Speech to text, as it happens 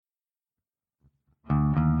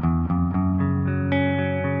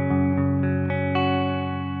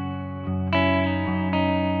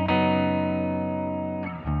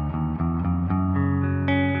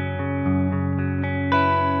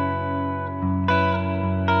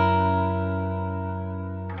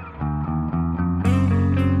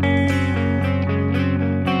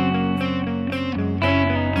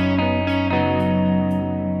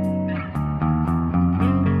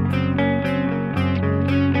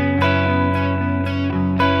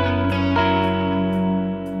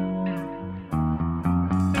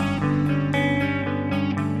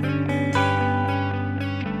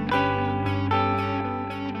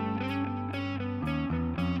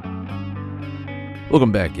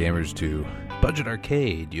Welcome back, gamers, to Budget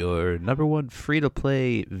Arcade, your number one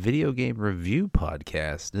free-to-play video game review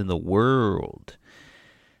podcast in the world.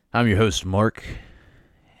 I'm your host, Mark,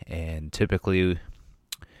 and typically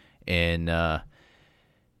in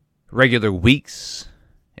regular weeks,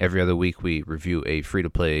 every other week we review a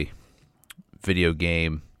free-to-play video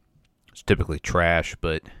game. It's typically trash,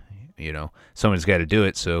 but, you know, someone's got to do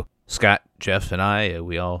it. So Scott, Jeff, and I,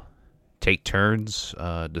 we all take turns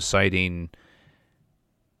deciding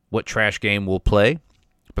what trash game we'll play,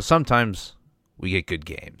 but sometimes we get good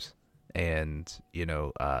games. And, you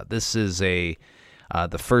know, this is the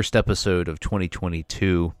first episode of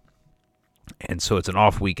 2022, and so it's an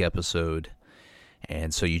off-week episode,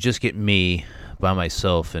 and so you just get me by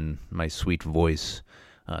myself and my sweet voice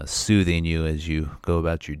soothing you as you go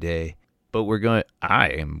about your day. But I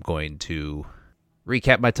am going to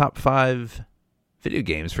recap my top 5 video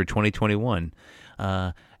games for 2021.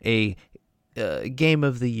 A game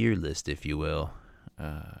of the year list, if you will.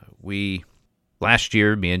 Last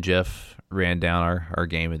year, me and Jeff ran down our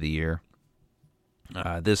game of the year.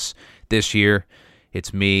 This year,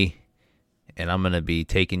 it's me, and I'm going to be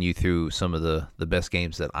taking you through some of the best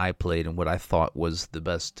games that I played and what I thought was the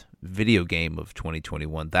best video game of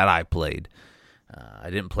 2021 that I played. I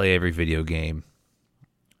didn't play every video game,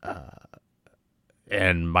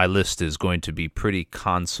 and my list is going to be pretty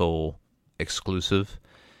console exclusive.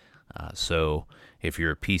 So if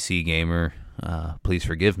you're a PC gamer, please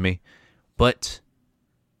forgive me. But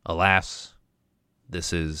alas,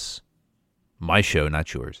 this is my show,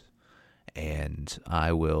 not yours. And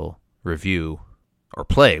I will review or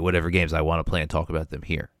play whatever games I want to play and talk about them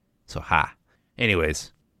here. So, ha.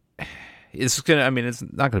 Anyways, it's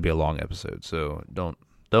not gonna be a long episode, so don't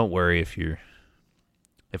worry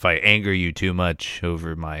if I anger you too much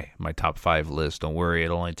over my top 5 list. Don't worry,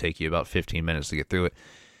 it'll only take you about 15 minutes to get through it.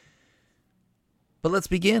 But let's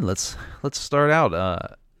begin. Let's start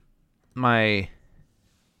out. My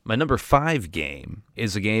number 5 game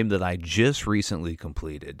is a game that I just recently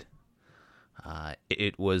completed.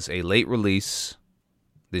 It was a late release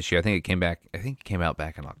this year. I think it came out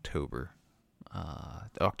back in October,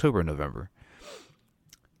 November.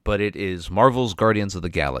 But it is Marvel's Guardians of the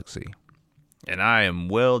Galaxy, and I am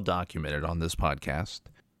well documented on this podcast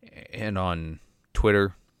and on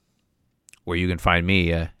Twitter, where you can find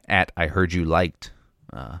me at I Heard You Liked.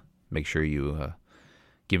 Make sure you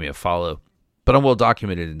give me a follow. But I'm well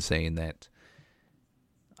documented in saying that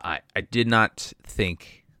I did not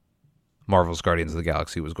think Marvel's Guardians of the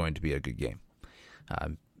Galaxy was going to be a good game.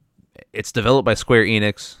 It's developed by Square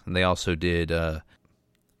Enix, and they also did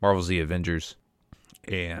Marvel's The Avengers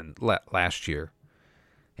and last year.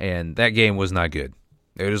 And that game was not good.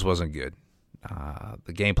 It just wasn't good.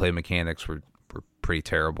 The gameplay mechanics were pretty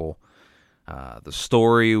terrible. The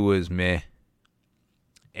story was meh,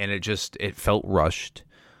 and it felt rushed.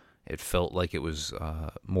 It felt like it was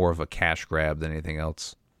more of a cash grab than anything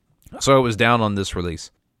else. So I was down on this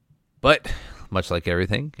release. But much like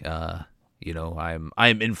everything,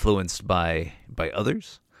 I'm influenced by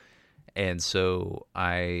others, and so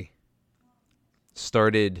I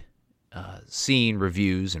started seeing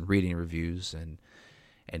reviews and reading reviews and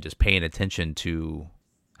just paying attention to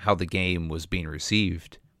how the game was being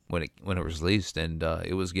received when it was released, and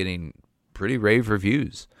it was getting pretty rave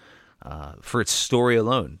reviews for its story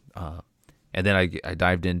alone. And then I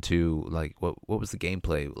dived into like what was the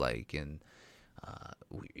gameplay like, and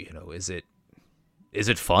is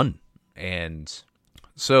it fun? And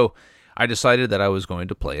so I decided that I was going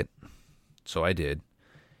to play it. So I did,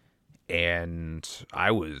 and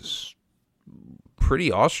I was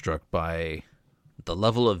pretty awestruck by the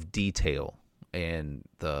level of detail and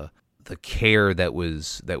the care that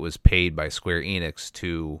was paid by Square Enix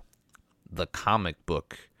to the comic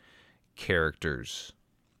book characters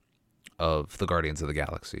of the Guardians of the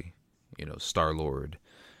Galaxy. You know, Star-Lord,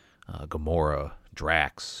 Gamora,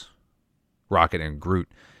 Drax, Rocket, and Groot.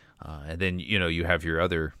 And then, you have your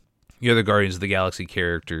other Guardians of the Galaxy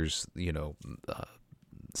characters,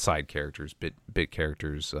 side characters, bit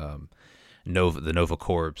characters, the Nova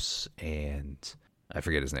Corps, and I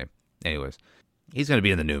forget his name. Anyways, he's going to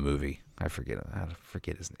be in the new movie. I forget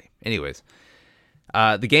his name. Anyways,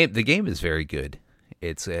 the game is very good.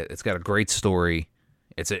 It's got a great story.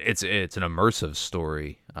 It's an immersive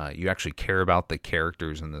story. You actually care about the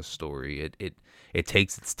characters in this story. It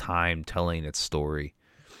takes its time telling its story.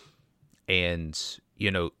 And,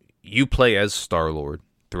 you play as Star-Lord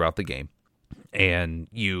throughout the game. And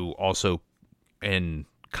you also, in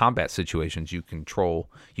combat situations, you can control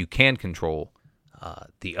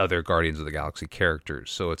the other Guardians of the Galaxy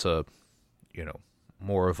characters. So it's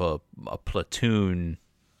more of a platoon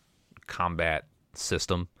combat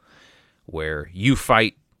system where you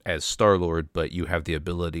fight as Star-Lord, but you have the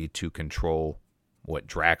ability to control what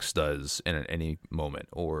Drax does in any moment,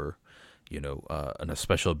 or a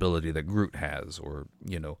special ability that Groot has, or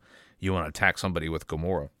you want to attack somebody with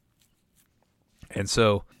Gamora. And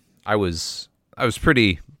so I was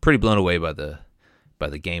pretty blown away by the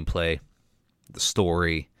gameplay, the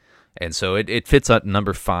story, and so it fits at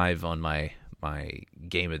number 5 on my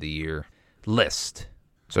game of the year list.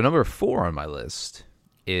 So number 4 on my list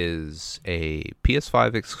is a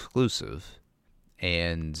PS5 exclusive,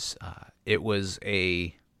 and it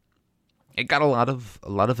got a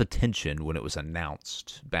lot of attention when it was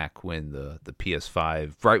announced back when the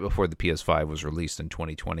PS5, right before the PS5 was released in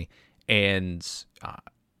 2020, and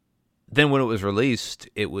then when it was released,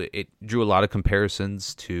 it drew a lot of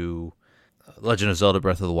comparisons to Legend of Zelda: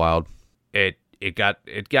 Breath of the Wild. It got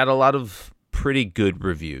a lot of pretty good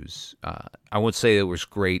reviews. I wouldn't say it was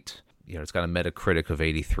great. It's got a Metacritic of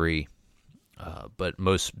 83, but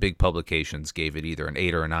most big publications gave it either an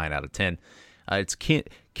 8 or a 9 out of 10. It's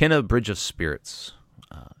Kena Bridge of Spirits.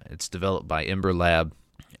 It's developed by Ember Lab,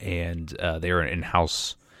 and they're an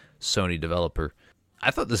in-house Sony developer.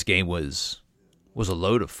 I thought this game was a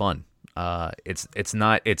load of fun. It's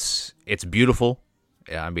beautiful.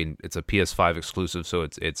 Yeah, I mean, it's a PS5 exclusive, so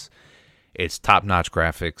it's top-notch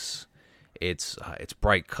graphics. It's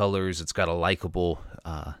bright colors. It's got a likable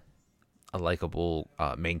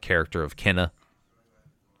main character of Kena,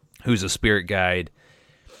 who's a spirit guide,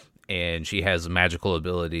 and she has magical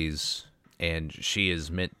abilities, and she is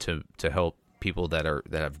meant to help people that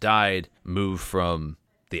have died move from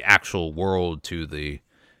the actual world to the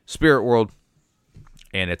spirit world,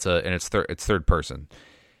 and it's third person,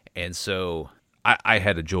 and so I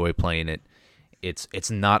had a joy playing it. It's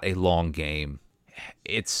not a long game.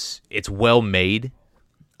 It's well made.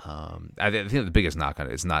 I think the biggest knock on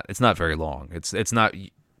it is it's not very long. It's not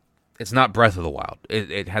Breath of the Wild.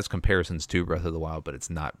 It has comparisons to Breath of the Wild, but it's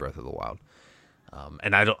not Breath of the Wild.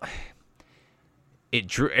 And I don't.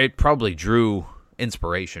 It probably drew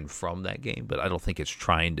inspiration from that game, but I don't think it's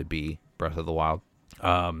trying to be Breath of the Wild.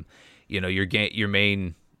 Your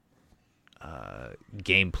main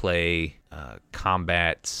gameplay,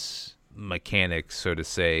 combat mechanics, so to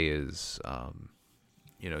say, is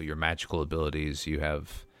your magical abilities. You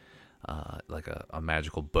have like a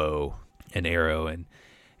magical bow and arrow, and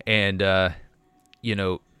the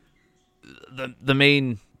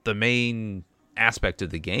main aspect of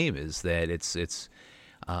the game is that it's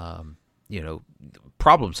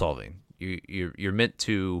problem solving. You're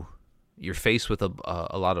faced with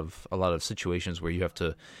a lot of situations where you have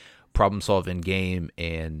to problem solve in game,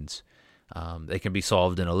 and they can be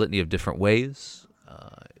solved in a litany of different ways.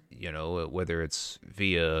 Whether it's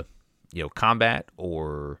via combat,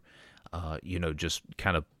 or just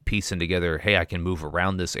kind of piecing together, hey, I can move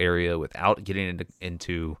around this area without getting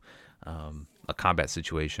into a combat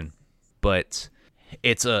situation. But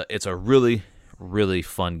it's a really, really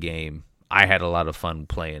fun game. I had a lot of fun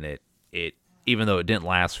playing it. Even though it didn't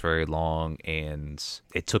last very long, and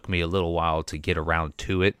it took me a little while to get around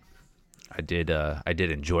to it, I did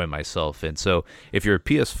enjoy myself. And so, if you're a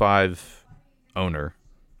PS5 owner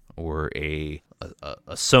or a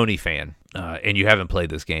Sony fan, and you haven't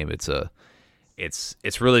played this game, it's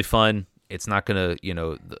really fun. It's not gonna,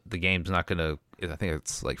 the game's not gonna. I think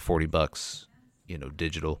it's like $40,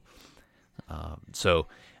 digital. So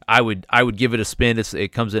I would give it a spin.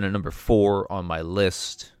 It comes in at number 4 on my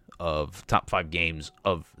list of top 5 games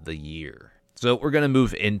of the year. So we're gonna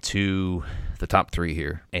move into the top 3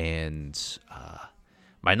 here, and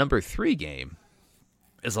my number 3 game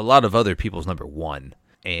is a lot of other people's number 1,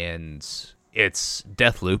 and it's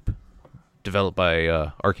Deathloop, developed by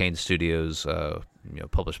Arcane Studios,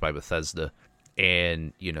 published by Bethesda,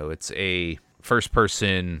 and it's a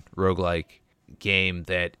first-person roguelike game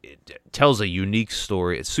that it tells a unique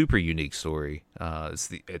story. It's a super unique story. It's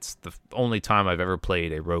the only time I've ever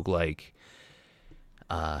played a roguelike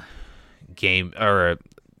game, or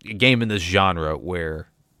a game in this genre, where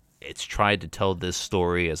it's tried to tell this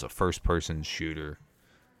story as a first-person shooter.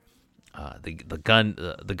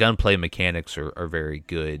 The gunplay mechanics are very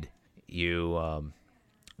good.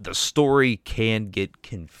 The story can get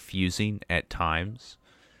confusing at times,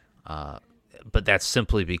 but that's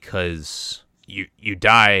simply because you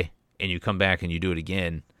die and you come back and you do it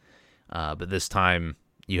again, but this time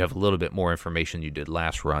you have a little bit more information you did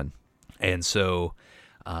last run, and so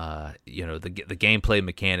the gameplay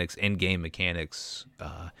mechanics, in-game mechanics,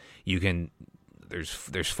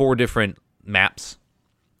 there's 4 different maps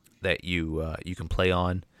that you can play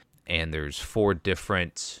on, and there's 4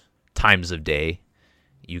 different times of day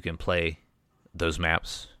you can play those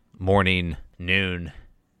maps, morning, noon,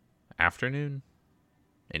 afternoon,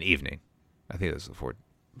 and evening. I think that's the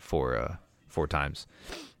four times,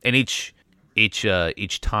 and each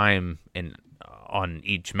time on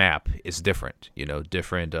each map is different.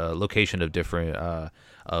 Different location of different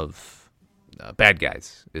bad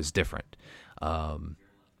guys is different.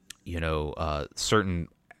 Certain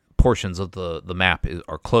portions of the map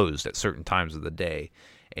are closed at certain times of the day,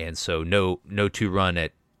 and so no two run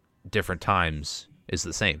at different times is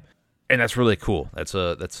the same, and that's really cool. That's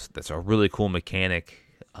a really cool mechanic.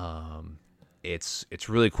 It's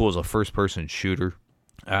really cool as a first person shooter.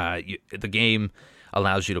 The game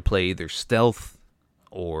allows you to play either stealth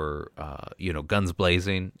or guns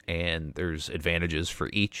blazing, and there's advantages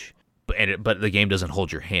for each. But the game doesn't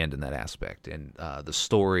hold your hand in that aspect. And the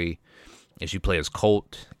story, as you play as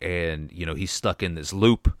Colt, and he's stuck in this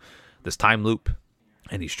time loop,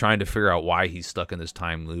 and he's trying to figure out why he's stuck in this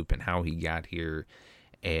time loop and how he got here,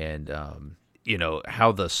 and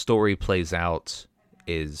how the story plays out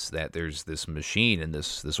is that there's this machine and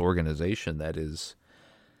this organization that is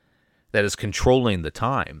controlling the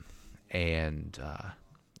time, and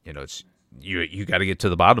it's you got to get to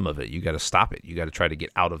the bottom of it. You got to stop it. You got to try to get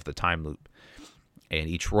out of the time loop, and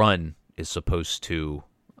each run is supposed to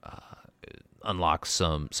unlock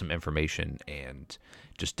some information and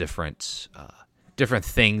just different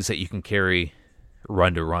things that you can carry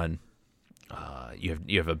run to run.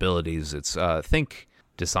 You have abilities. It's think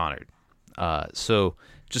Dishonored. So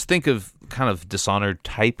just think of kind of Dishonored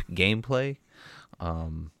type gameplay,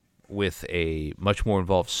 with a much more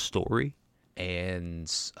involved story,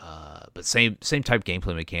 and but same type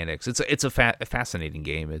gameplay mechanics. It's a fascinating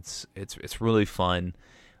game. It's really fun.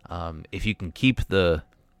 If you can keep the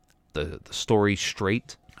story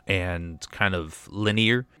straight and kind of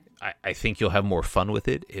linear, I think you'll have more fun with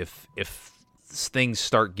it. If things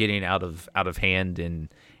start getting out of hand and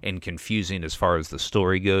confusing as far as the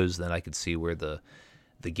story goes, then I could see where the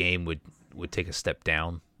game would take a step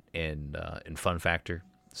down in fun factor.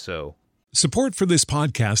 So support for this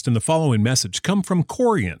podcast and the following message come from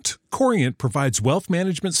Corient. Corient provides wealth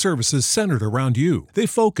management services centered around you. They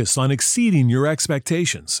focus on exceeding your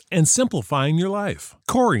expectations and simplifying your life.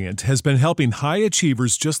 Corient has been helping high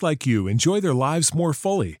achievers just like you enjoy their lives more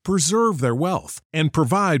fully, preserve their wealth, and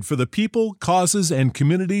provide for the people, causes, and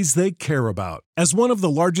communities they care about. As one of the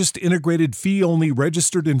largest integrated fee-only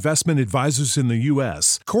registered investment advisors in the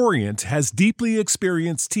U.S., Corient has deeply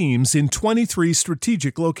experienced teams in 23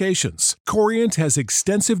 strategic locations. Corient has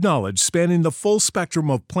extensive knowledge spanning the full spectrum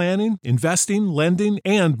of planning, investing, lending,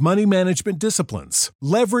 and money management disciplines.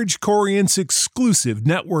 Leverage Corient's exclusive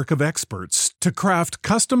network of experts to craft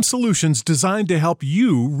custom solutions designed to help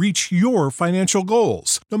you reach your financial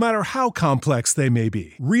goals, no matter how complex they may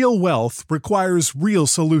be. Real wealth requires real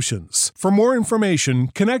solutions. For more information,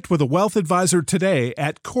 connect with a wealth advisor today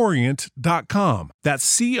at Corient.com.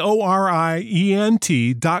 That's Corient.com.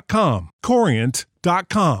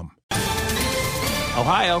 Corient.com.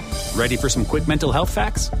 Ohio, ready for some quick mental health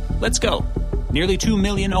facts? Let's go. Nearly 2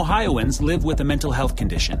 million Ohioans live with a mental health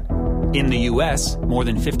condition. In the U.S., more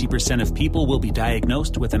than 50% of people will be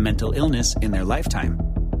diagnosed with a mental illness in their lifetime.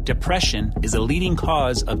 Depression is a leading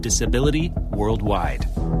cause of disability worldwide.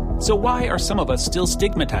 So why are some of us still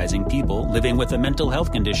stigmatizing people living with a mental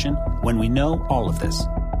health condition when we know all of this?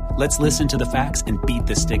 Let's listen to the facts and beat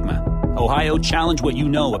the stigma. Ohio, challenge what you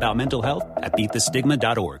know about mental health at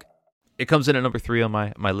beatthestigma.org. It comes in at number 3 on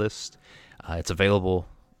my list. It's available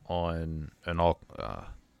on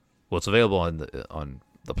it's available on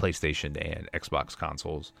the PlayStation and Xbox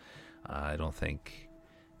consoles. I don't think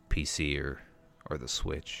PC or the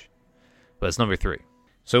Switch, but it's number 3.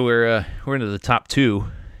 So we're into the top 2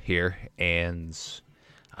 here, and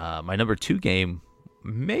my number 2 game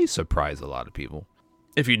may surprise a lot of people.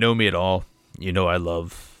 If you know me at all, you know I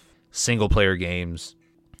love single player games.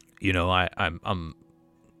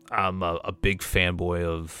 I'm a big fanboy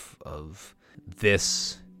of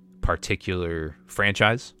this particular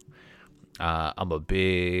franchise. I'm a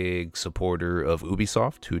big supporter of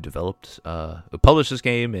Ubisoft, who published this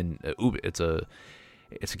game, and it's a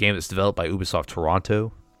game that's developed by Ubisoft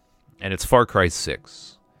Toronto, and it's Far Cry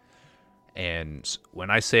 6. And when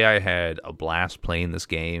I say I had a blast playing this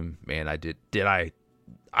game, man, I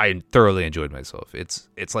thoroughly enjoyed myself.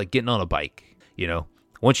 It's like getting on a bike,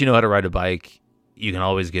 Once you know how to ride a bike, you can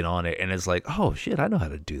always get on it, and it's like, oh shit, I know how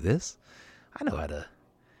to do this. I know how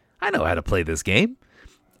to play this game.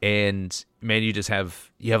 And man, you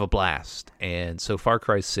have a blast. And so Far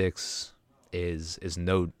Cry 6 is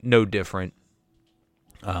no different.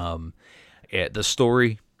 The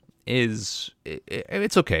story it's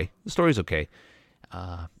okay. The story's okay.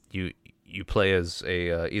 You you play as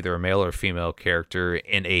either a male or female character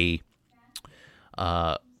in a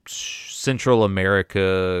Central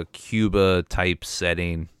America, Cuba type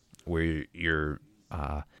setting where you're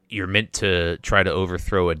meant to try to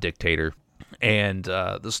overthrow a dictator, and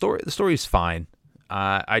the story's fine.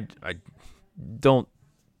 I don't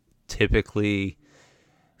typically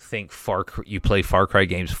think you play Far Cry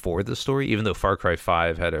games for the story, even though Far Cry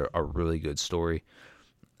 5 had a really good story.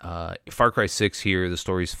 Far Cry 6 here, the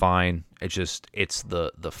story's fine. It's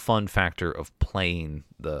the fun factor of playing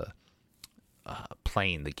the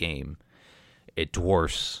game. It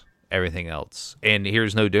dwarfs everything else, and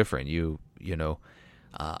here's no different. You know,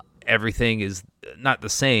 everything is not the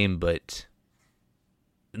same, but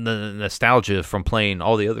the nostalgia from playing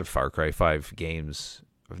all the other Far Cry 5 games,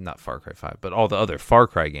 or not Far Cry 5, but all the other Far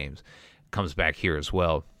Cry games, comes back here as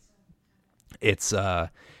well. It's a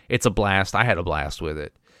blast. I had a blast with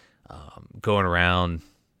it. Going around,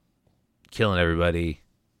 killing everybody,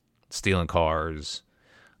 stealing cars,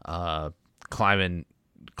 climbing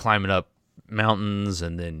up mountains,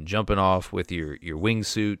 and then jumping off with your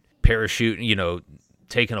wingsuit, parachuting,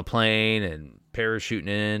 taking a plane and parachuting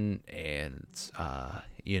in, and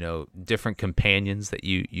different companions that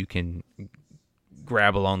you can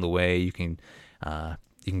grab along the way. You can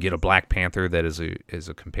get a Black Panther that is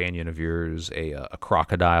a companion of yours, a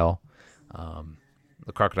crocodile.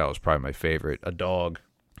 The crocodile is probably my favorite. A dog.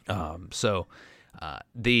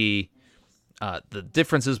 The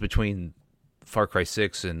differences between Far Cry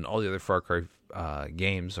 6 and all the other Far Cry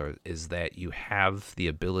games is that you have the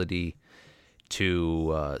ability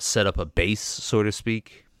to set up a base, so to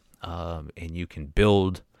speak, and you can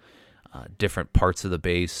build different parts of the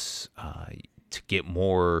base to get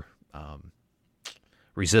more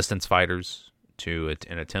resistance fighters to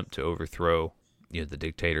an attempt to overthrow the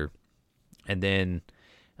dictator. And then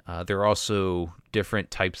there are also different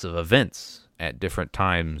types of events at different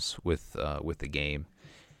times with the game.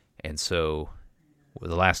 And so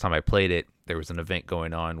the last time I played it, there was an event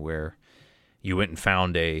going on where you went and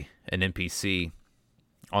found an NPC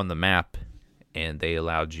on the map, and they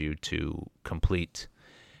allowed you to complete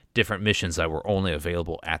different missions that were only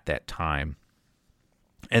available at that time.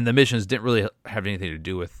 And the missions didn't really have anything to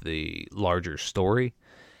do with the larger story,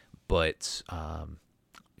 but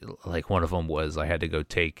like one of them was I had to go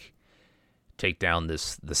take down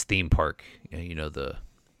this theme park. The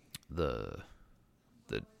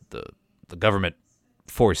government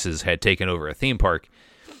forces had taken over a theme park,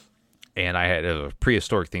 and I had a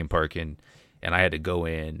prehistoric theme park, and I had to go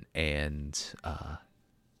in and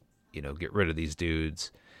get rid of these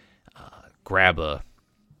dudes, grab a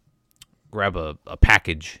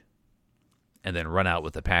package, and then run out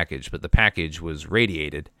with the package. But the package was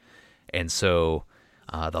radiated, and so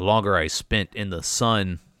the longer I spent in the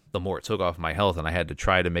sun, the more it took off my health, and I had to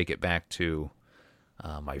try to make it back to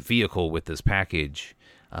my vehicle with this package.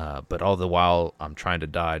 But all the while, I'm trying to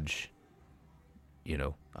dodge,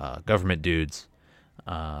 government dudes.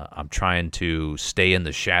 I'm trying to stay in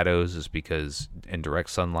the shadows, just because in direct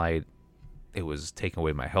sunlight, it was taking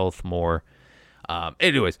away my health more.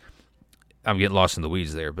 Anyways, I'm getting lost in the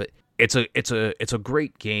weeds there, but it's a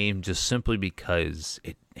great game just simply because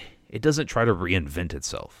it doesn't try to reinvent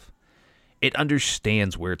itself. It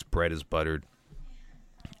understands where its bread is buttered,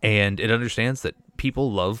 and it understands that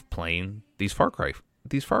people love playing these Far Cry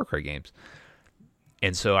games.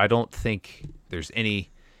 And so I don't think there's anything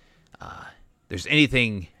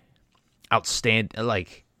outstanding.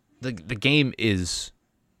 Like the game is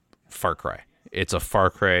Far Cry. It's a Far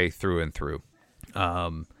Cry through and through.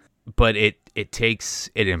 But it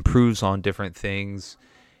improves on different things.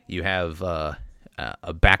 You have a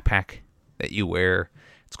backpack that you wear.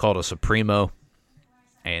 It's called a Supremo,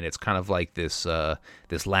 and it's kind of like this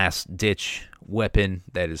last ditch weapon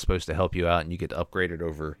that is supposed to help you out, and you get to upgrade it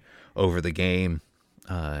over the game,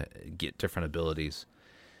 get different abilities,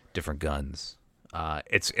 different guns.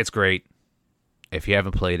 It's great. If you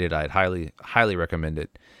haven't played it, I'd highly recommend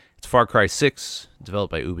it. It's Far Cry 6,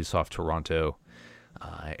 developed by Ubisoft Toronto.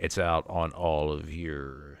 It's out on all of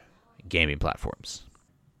your gaming platforms.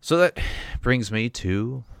 So that brings me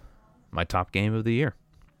to my top game of the year.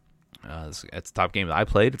 It's the top game that I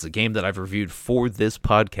played. It's a game that I've reviewed for this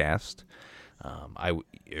podcast.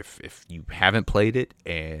 If you haven't played it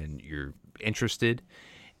and you're interested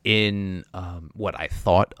in what I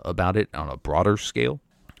thought about it on a broader scale,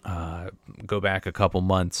 go back a couple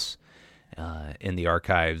months in the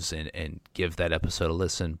archives and give that episode a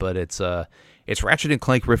listen. But it's Ratchet &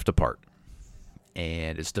 Clank Rift Apart,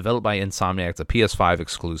 and it's developed by Insomniac. It's a PS5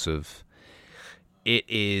 exclusive. It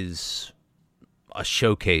is a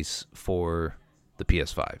showcase for the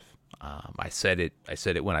PS5. I said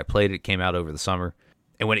it when I played it. It came out over the summer,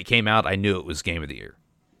 and when it came out, I knew it was game of the year.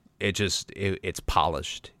 It's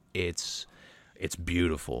polished. It's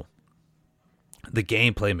beautiful. The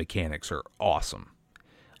gameplay mechanics are awesome.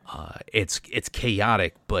 It's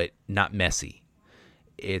chaotic but not messy.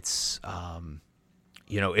 It's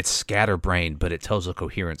it's scatterbrained, but it tells a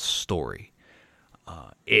coherent story.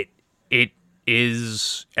 It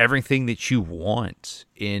is everything that you want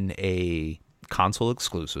in a console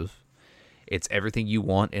exclusive. It's everything you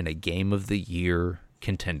want in a game of the year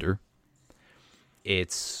contender.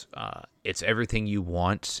 It's everything you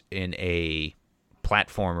want in a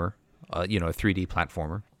platformer, a 3D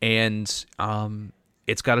platformer, and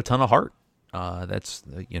it's got a ton of heart. I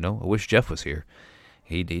wish Jeff was here.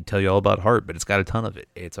 He'd tell you all about heart, but it's got a ton of it.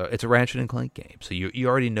 It's a Ratchet and Clank game, so you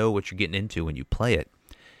already know what you're getting into when you play it.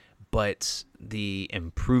 But the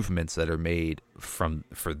improvements that are made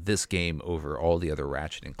for this game over all the other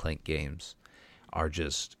Ratchet and Clank games are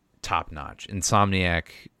just top notch. Insomniac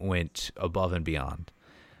went above and beyond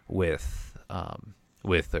with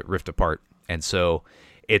Rift Apart, and so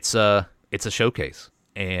it's a showcase.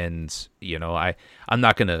 And I'm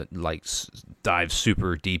not gonna dive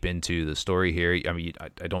super deep into the story here. I mean,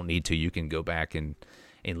 I don't need to. You can go back and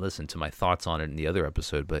listen to my thoughts on it in the other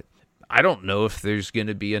episode. But I don't know if there's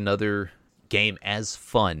gonna be another game as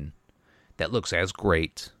fun that looks as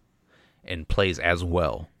great and plays as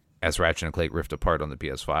well as Ratchet and Clank Rift Apart on the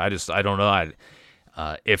PS5. I don't know.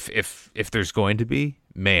 If there's going to be,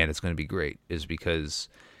 man, it's going to be great. Is because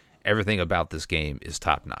everything about this game is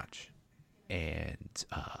top notch. And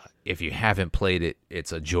if you haven't played it,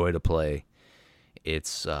 it's a joy to play.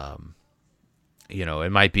 It's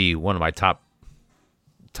it might be one of my top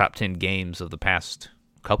 10 games of the past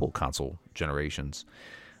couple console generations.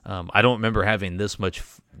 I don't remember having this much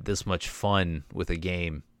fun with a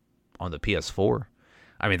game on the PS4.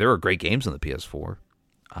 I mean, there were great games on the PS4,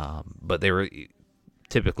 but they were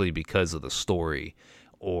typically because of the story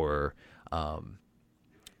or the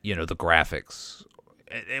graphics.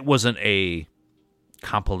 It wasn't a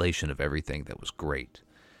compilation of everything that was great.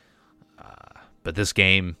 But this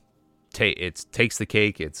game, it takes the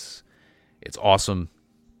cake. It's awesome.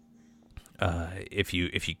 If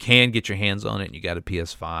you can get your hands on it and you got a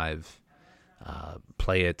PS5,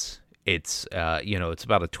 play it. It's it's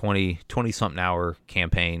about a 20 something hour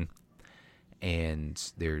campaign,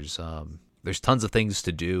 and there's tons of things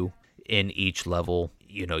to do in each level.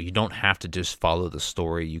 You don't have to just follow the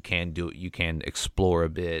story. You can explore a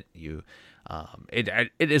bit. It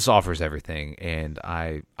just offers everything, and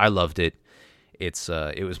I loved it.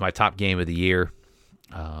 It was my top game of the year.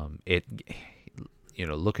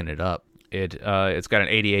 Looking it up, it's got an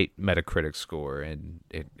 88 Metacritic score, and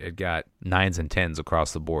it got 9s and 10s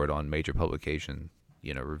across the board on major publication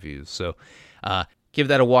reviews. So give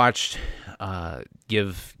that a watch.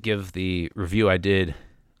 Give the review I did a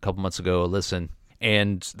couple months ago a listen.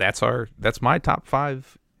 And that's my top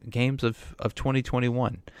 5 games of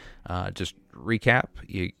 2021. Just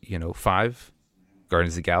recap, 5,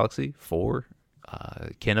 Guardians of the Galaxy, 4,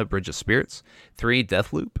 Kena, Bridge of Spirits, 3,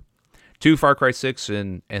 Deathloop, 2, Far Cry 6,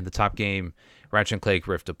 and the top game, Ratchet and Clank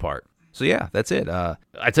Rift Apart. So yeah, that's it. I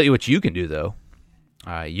tell you what you can do though.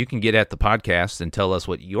 You can get at the podcast and tell us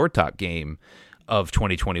what your top game of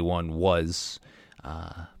 2021 was.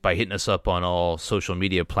 By hitting us up on all social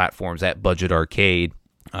media platforms at Budget Arcade,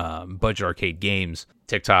 Budget Arcade Games,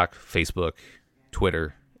 TikTok, Facebook,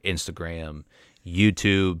 Twitter, Instagram,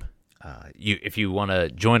 YouTube. If you want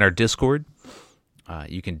to join our Discord,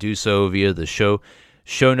 you can do so via the show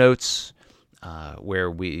notes,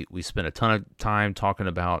 where we spend a ton of time talking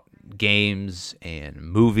about games and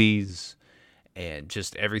movies and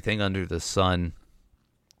just everything under the sun.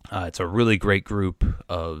 It's a really great group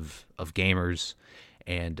of gamers.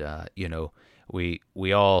 And,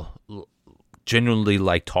 we all genuinely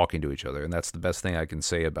like talking to each other. And that's the best thing I can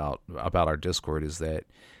say about our Discord is that,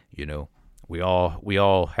 we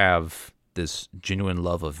all have this genuine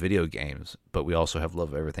love of video games, but we also have love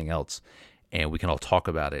of everything else. And we can all talk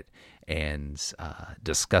about it and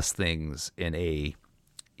discuss things in a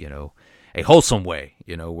wholesome way,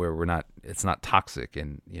 where it's not toxic.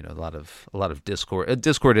 And, a lot of Discord.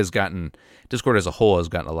 Discord as a whole has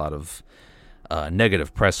gotten a lot of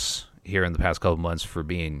negative press here in the past couple months for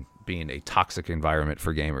being a toxic environment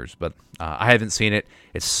for gamers, but I haven't seen it.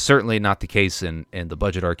 It's certainly not the case in the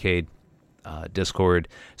Budget Arcade Discord.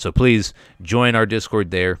 So please join our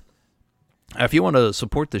Discord there. If you want to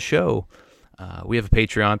support the show, we have a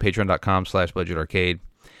Patreon, patreon.com/budgetarcade.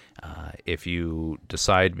 If you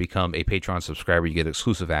decide to become a Patreon subscriber, you get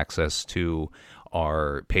exclusive access to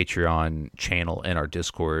our Patreon channel and our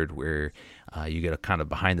Discord, where You get a kind of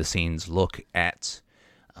behind-the-scenes look at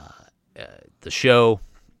the show,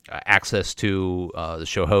 access to the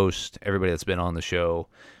show host, everybody that's been on the show.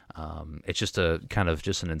 It's just a kind of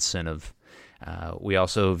just an incentive. We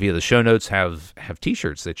also, via the show notes, have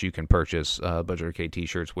T-shirts that you can purchase, Budget Arcade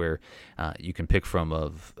T-shirts, where you can pick from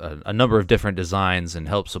a number of different designs and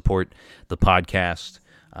help support the podcast.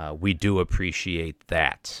 We do appreciate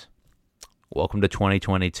that. Welcome to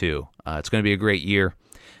 2022. It's going to be a great year.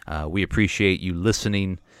 We appreciate you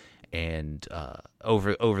listening, and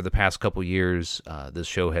over the past couple years, this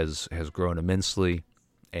show has grown immensely,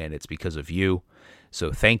 and it's because of you.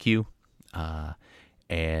 So thank you.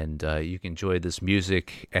 And you can enjoy this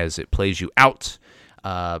music as it plays you out.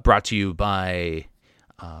 Brought to you by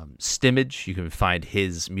Stimage. You can find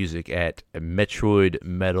his music at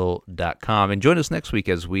metroidmetal.com. And join us next week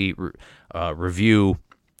as we review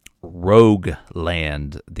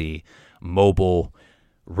Rogueland, the mobile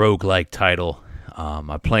roguelike title.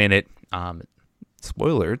 I'm playing it.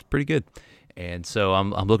 Spoiler, it's pretty good. And so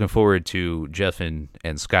I'm looking forward to Jeff and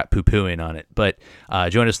Scott poo-pooing on it. But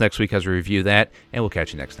join us next week as we review that, and we'll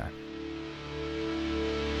catch you next time.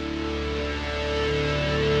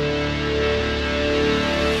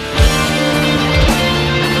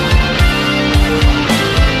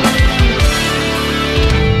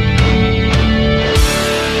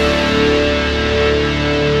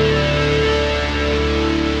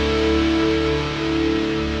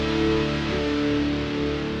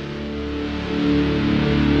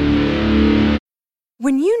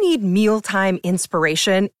 When you need mealtime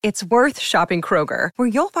inspiration, it's worth shopping Kroger, where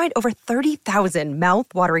you'll find over 30,000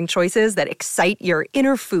 mouth-watering choices that excite your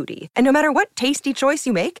inner foodie. And no matter what tasty choice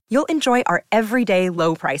you make, you'll enjoy our everyday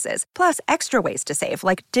low prices, plus extra ways to save,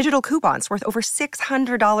 like digital coupons worth over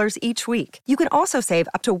 $600 each week. You can also save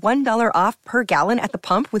up to $1 off per gallon at the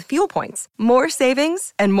pump with fuel points. More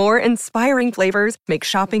savings and more inspiring flavors make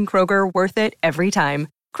shopping Kroger worth it every time.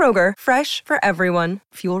 Kroger, fresh for everyone.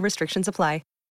 Fuel restrictions apply.